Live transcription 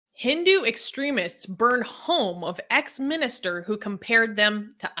Hindu extremists burn home of ex-minister who compared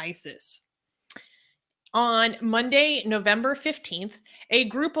them to ISIS. On Monday, November 15th, a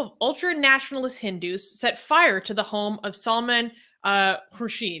group of ultra-nationalist Hindus set fire to the home of Salman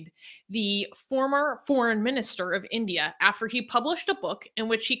Khurshid, the former foreign minister of India, after he published a book in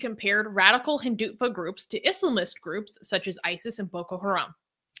which he compared radical Hindutva groups to Islamist groups such as ISIS and Boko Haram.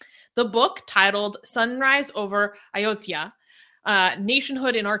 The book, titled Sunrise over Ayodhya,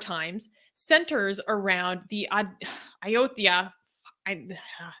 Nationhood in Our Times, centers around the Ayodhya,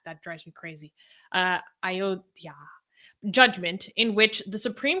 that drives me crazy, Ayodhya judgment, in which the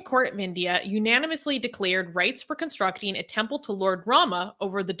Supreme Court of India unanimously declared rights for constructing a temple to Lord Rama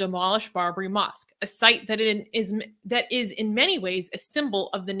over the demolished Babri mosque, a site that is in many ways a symbol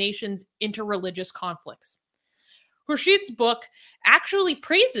of the nation's interreligious conflicts. Khurshid's book actually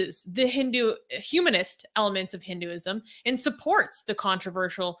praises the humanist elements of Hinduism and supports the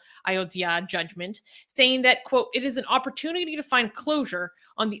controversial Ayodhya judgment, saying that, quote, it is an opportunity to find closure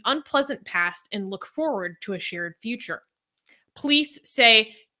on the unpleasant past and look forward to a shared future. Police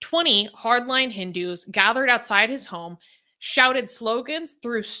say 20 hardline Hindus gathered outside his home, shouted slogans,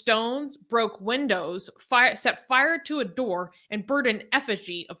 threw stones, broke windows, set fire to a door, and burned an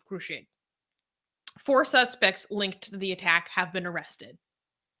effigy of Khurshid. 4 suspects linked to the attack have been arrested.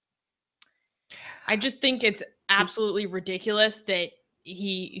 I just think it's absolutely ridiculous that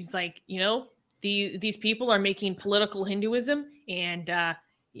he's like, you know, these people are making political Hinduism, and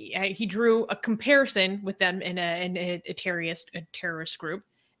he drew a comparison with them in a terrorist group,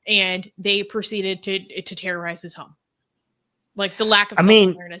 and they proceeded to terrorize his home. Like, the lack of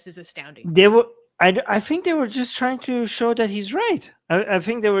self-awareness is astounding. I think they were just trying to show that he's right. I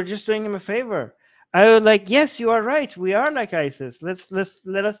think they were just doing him a favor. I was like, yes, you are right. We are like ISIS. Let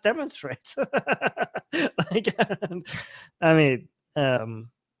us demonstrate. Like, I mean, I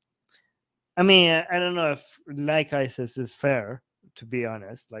don't know if like ISIS is fair, to be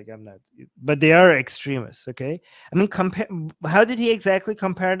honest. Like, I'm not, but they are extremists. Okay. I mean, how did he exactly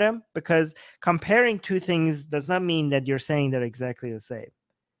compare them? Because comparing two things does not mean that you're saying they're exactly the same.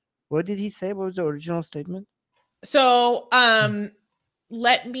 What did he say? What was the original statement? So,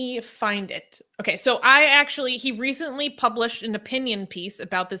 let me find it. Okay, so he recently published an opinion piece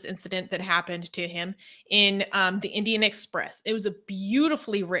about this incident that happened to him in the Indian Express. It was a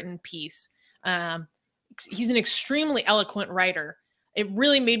beautifully written piece. He's an extremely eloquent writer. It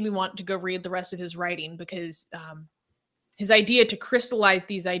really made me want to go read the rest of his writing, because his idea to crystallize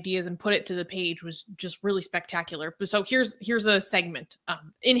these ideas and put it to the page was just really spectacular. So here's a segment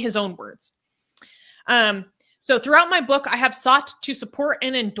in his own words. So throughout my book, I have sought to support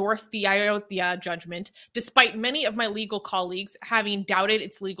and endorse the Ayodhya judgment, despite many of my legal colleagues having doubted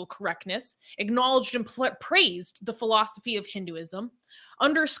its legal correctness, acknowledged and praised the philosophy of Hinduism,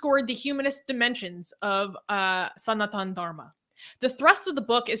 underscored the humanist dimensions of Sanatan Dharma. The thrust of the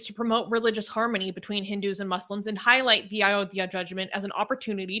book is to promote religious harmony between Hindus and Muslims and highlight the Ayodhya judgment as an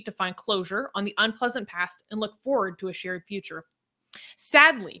opportunity to find closure on the unpleasant past and look forward to a shared future.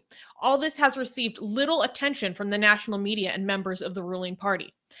 Sadly, all this has received little attention from the national media and members of the ruling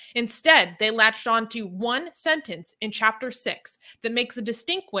party. Instead, they latched on to one sentence in Chapter 6 that makes a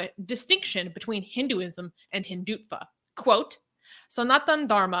distinction between Hinduism and Hindutva. Quote, Sanatan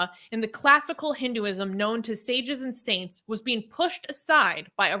Dharma, in the classical Hinduism known to sages and saints, was being pushed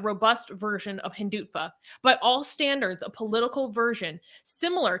aside by a robust version of Hindutva, by all standards a political version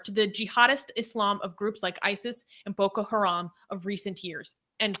similar to the jihadist Islam of groups like ISIS and Boko Haram of recent years.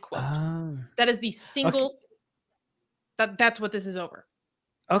 End quote. That is the single, that's what this is over.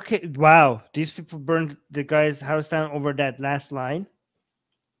 Okay, wow. These people burned the guy's house down over that last line?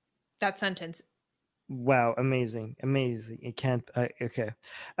 That sentence. Wow, amazing. It can't, okay.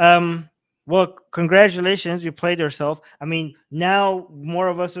 Well, congratulations, you played yourself. I mean, now more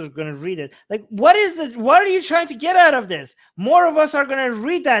of us are going to read it. Like, what are you trying to get out of this? More of us are going to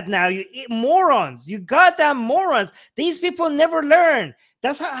read that now, you morons. You goddamn morons. These people never learn.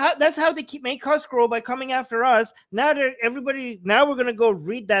 That's how they make us grow, by coming after us. Now we're going to go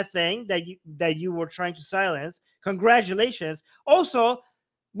read that thing that you were trying to silence. Congratulations. Also,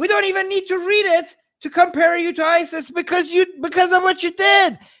 we don't even need to read it to compare you to ISIS, because of what you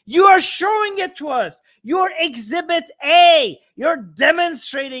did. You are showing it to us. You're Exhibit A. You're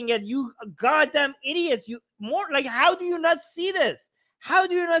demonstrating it. You goddamn idiots. How do you not see this? How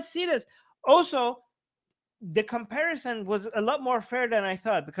do you not see this? Also, the comparison was a lot more fair than I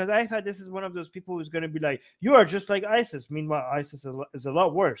thought, because I thought this is one of those people who's going to be like, you are just like ISIS. Meanwhile, ISIS is a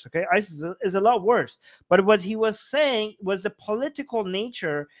lot worse. Okay, ISIS is a lot worse. But what he was saying was the political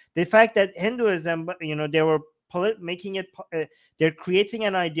nature, the fact that Hinduism, they were making it. They're creating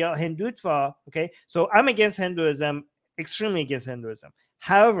an ideal Hindutva. Okay, so I'm against Hinduism, extremely against Hinduism.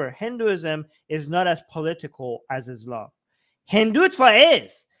 However, Hinduism is not as political as Islam. Hindutva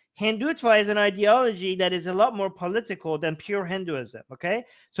is. Hindutva is an ideology that is a lot more political than pure Hinduism. Okay,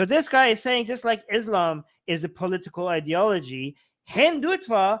 so this guy is saying just like Islam is a political ideology,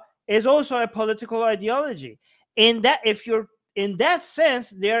 Hindutva is also a political ideology. In that, if you're in that sense,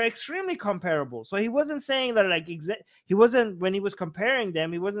 they are extremely comparable. So he wasn't saying that like he wasn't, when he was comparing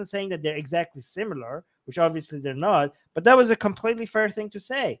them, he wasn't saying that they're exactly similar, which obviously they're not. But that was a completely fair thing to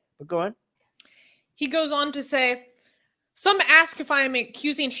say. But go on. He goes on to say, some ask if I am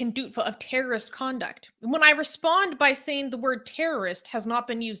accusing Hindutva of terrorist conduct. When I respond by saying the word terrorist has not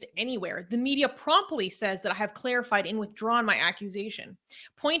been used anywhere, the media promptly says that I have clarified and withdrawn my accusation,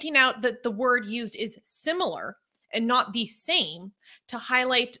 pointing out that the word used is similar and not the same, to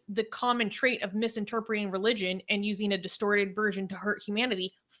highlight the common trait of misinterpreting religion and using a distorted version to hurt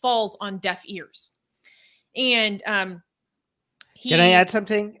humanity falls on deaf ears. And can I add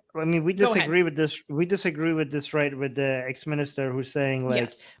something? I mean, we Go disagree ahead. with this. We disagree with this, right? With the ex-minister who's saying like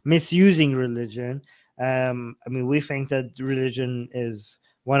Yes. misusing religion. I mean, we think that religion is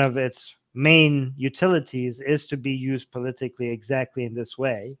one of its main utilities is to be used politically exactly in this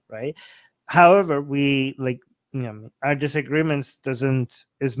way, right? However, we like, you know, our disagreements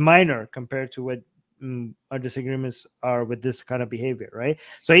is minor compared to what our disagreements are with this kind of behavior, right?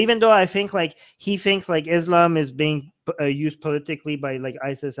 So even though I think like he thinks like Islam is being used politically by like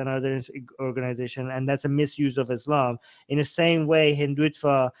ISIS and other organization, and that's a misuse of Islam, in the same way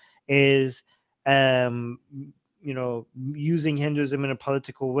Hindutva is you know, using Hinduism in a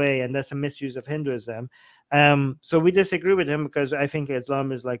political way, and that's a misuse of Hinduism. So we disagree with him because I think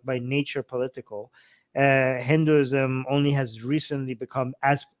Islam is like by nature political. Hinduism only has recently become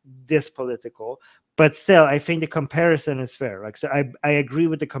as this political, but still I think the comparison is fair. Like, so I agree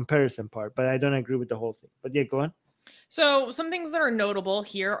with the comparison part, but I don't agree with the whole thing. But yeah, go on. So some things that are notable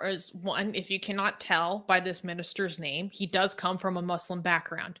here is, one, if you cannot tell by this minister's name, he does come from a Muslim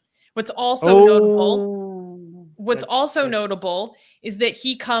background. What's also notable is that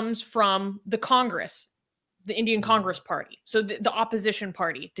he comes from the Congress, the Indian Congress Party, so the opposition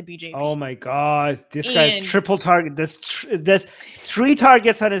party to BJP. Oh my God, this guy's triple target. There's 3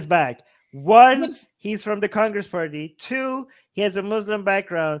 targets on his back. 1, he's from the Congress Party. 2, he has a Muslim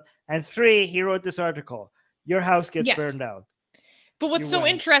background, and 3, he wrote this article. Your house gets burned down. But what's so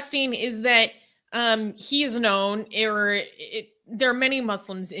interesting is that he is known, there are many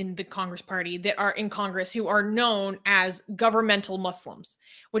Muslims in the Congress Party that are in Congress who are known as governmental Muslims,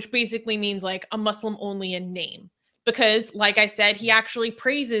 which basically means like a Muslim only in name. Because, like I said, he actually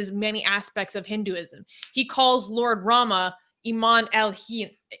praises many aspects of Hinduism. He calls Lord Rama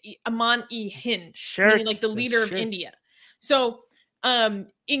Iman-e-Hind, meaning like the leader of India. So,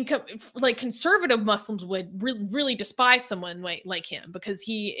 like conservative Muslims would really despise someone like him because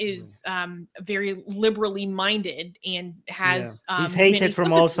he is very liberally minded and has he's hated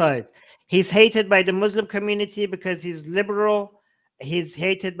from all sides. He's hated by the Muslim community because he's liberal. He's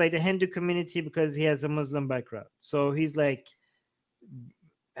hated by the Hindu community because he has a Muslim background. So he's like,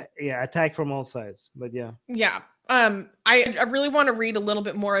 attacked from all sides. But yeah. I really want to read a little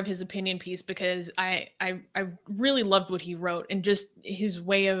bit more of his opinion piece because I really loved what he wrote and just his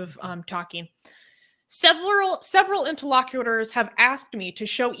way of talking. Several interlocutors have asked me to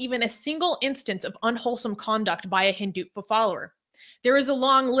show even a single instance of unwholesome conduct by a Hindutva follower. There is a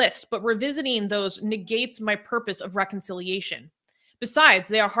long list, but revisiting those negates my purpose of reconciliation. Besides,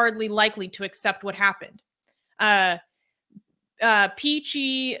 they are hardly likely to accept what happened.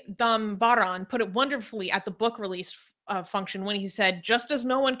 Pichi Dambaran put it wonderfully at the book release function when he said, just as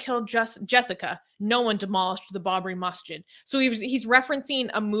no one killed Jessica, no one demolished the Babri Masjid. So he's referencing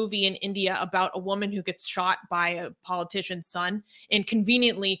a movie in India about a woman who gets shot by a politician's son, and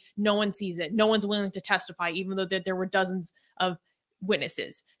conveniently, no one sees it. No one's willing to testify, even though there were dozens of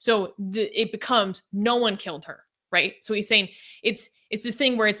witnesses. So it becomes no one killed her, right? So he's saying it's this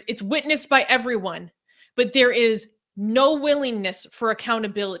thing where it's witnessed by everyone, but there is no willingness for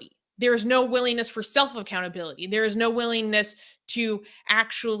accountability. There is no willingness for self-accountability. There is no willingness to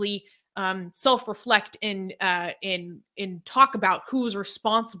actually self-reflect and talk about who's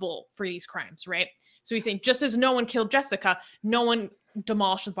responsible for these crimes, right? So he's saying, just as no one killed Jessica, no one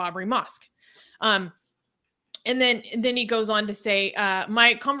demolished the Babri Mosque. And then he goes on to say,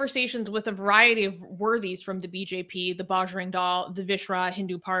 my conversations with a variety of worthies from the BJP, the Bajrang Dal, the Vishra,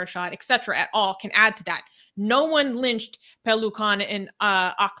 Hindu Parashad, etc. at all can add to that. No one lynched Pehlu Khan and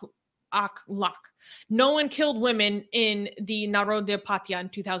Akhlaq. No one killed women in the Narodopatya in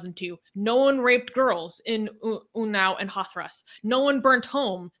 2002. No one raped girls in Unnao and Hathras. No one burnt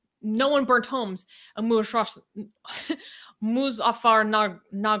homes. Muzaffar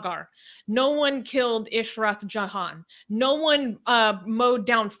Nagar. No one killed Ishrat Jahan. No one mowed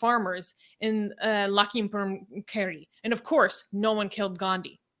down farmers in Lakhimpur Kheri. And of course, no one killed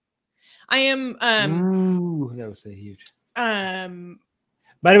Gandhi. I am Ooh, that was a huge.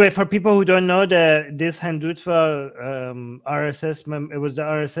 By the way, for people who don't know, this Hindutva RSS member, it was the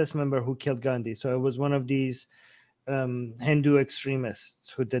RSS member who killed Gandhi. So it was one of these Hindu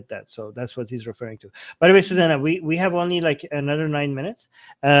extremists who did that. So that's what he's referring to. By the way, Susanna, we have only like another 9 minutes.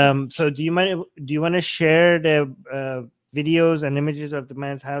 So do you want to share the videos and images of the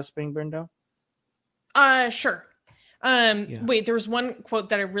man's house being burned down? Sure. Wait, there was one quote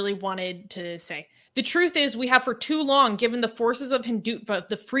that I really wanted to say. The truth is, we have for too long given the forces of Hindutva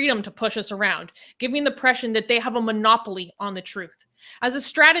the freedom to push us around, giving the impression that they have a monopoly on the truth. As a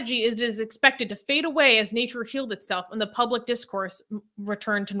strategy, it is expected to fade away as nature healed itself and the public discourse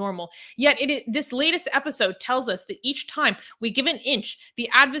returned to normal. Yet this latest episode tells us that each time we give an inch, the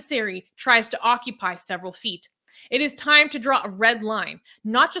adversary tries to occupy several feet. It is time to draw a red line,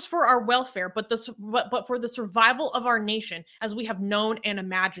 not just for our welfare, but for the survival of our nation as we have known and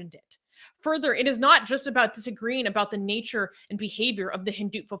imagined it. Further, it is not just about disagreeing about the nature and behavior of the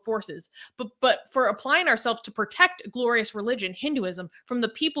Hindutva forces, but for applying ourselves to protect a glorious religion, Hinduism, from the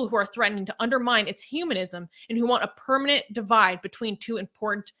people who are threatening to undermine its humanism and who want a permanent divide between two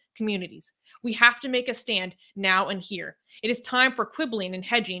important communities. We have to make a stand now and here. It is time for quibbling and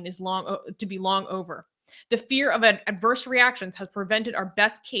hedging to be long over. The fear of adverse reactions has prevented our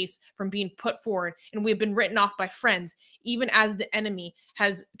best case from being put forward, and we have been written off by friends, even as the enemy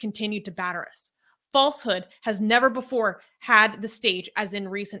has continued to batter us. Falsehood has never before had the stage as in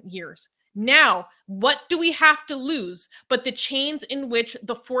recent years. Now, what do we have to lose but the chains in which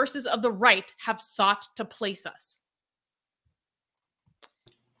the forces of the right have sought to place us?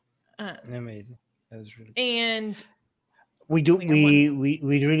 Amazing. That was really. And we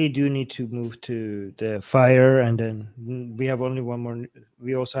really do need to move to the fire, and then we have only one more.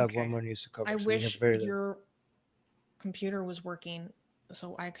 We also have one more news to cover. I wish your computer was working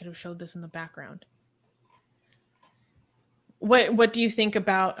so I could have showed this in the background. What do you think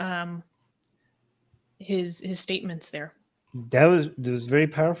about his statements there? That was very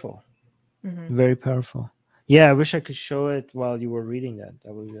powerful. Mm-hmm. Very powerful. Yeah, I wish I could show it while you were reading that.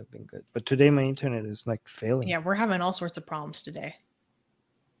 That would have been good. But today my internet is like failing. Yeah, we're having all sorts of problems today.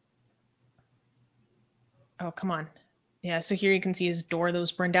 Oh, come on. Yeah, so here you can see his door that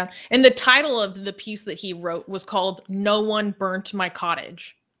was burned down. And the title of the piece that he wrote was called "No One Burnt My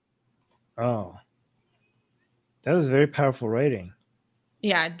Cottage." Oh. That was very powerful writing.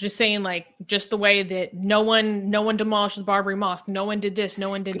 Yeah, just saying, like, just the way that no one demolished the Babri mosque, no one did this, no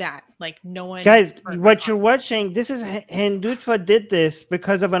one did that, like no one. Guys, what you're watching, this is Hindutva did this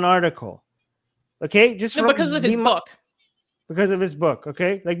because of an article, okay? Just because of his book. Because of his book,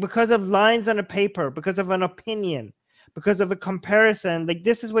 okay? Like because of lines on a paper, because of an opinion, because of a comparison. Like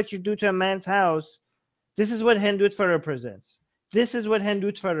this is what you do to a man's house. This is what Hindutva represents. This is what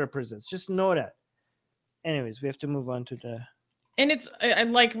Hindutva represents. Just know that. Anyways, we have to move on to the. And it's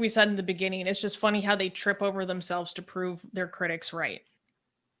like we said in the beginning, it's just funny how they trip over themselves to prove their critics right.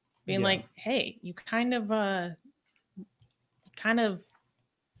 Being like, hey, you kind of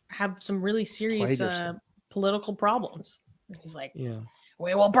have some really serious political problems. And he's like,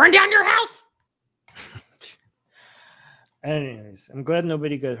 we will burn down your house. Anyways, I'm glad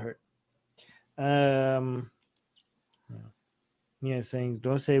nobody got hurt. Saying,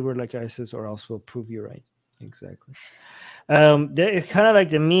 don't say we're like ISIS or else we'll prove you right. Exactly. It's kind of like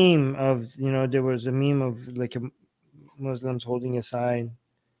the meme of, there was a meme of like Muslims holding a sign,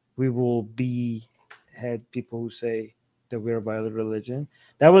 we will behead people who say that we're a violent religion.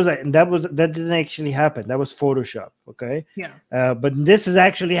 That didn't actually happen. That was Photoshop. Okay. Yeah. But this is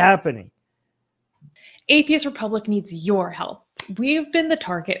actually happening. Atheist Republic needs your help. We've been the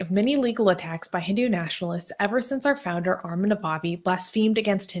target of many legal attacks by Hindu nationalists ever since our founder, Armin Navabi, blasphemed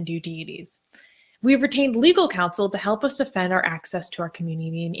against Hindu deities. We have retained legal counsel to help us defend our access to our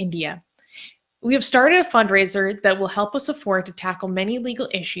community in India. We have started a fundraiser that will help us afford to tackle many legal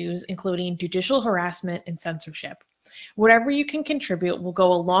issues, including judicial harassment and censorship. Whatever you can contribute will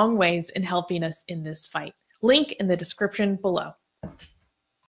go a long ways in helping us in this fight. Link in the description below.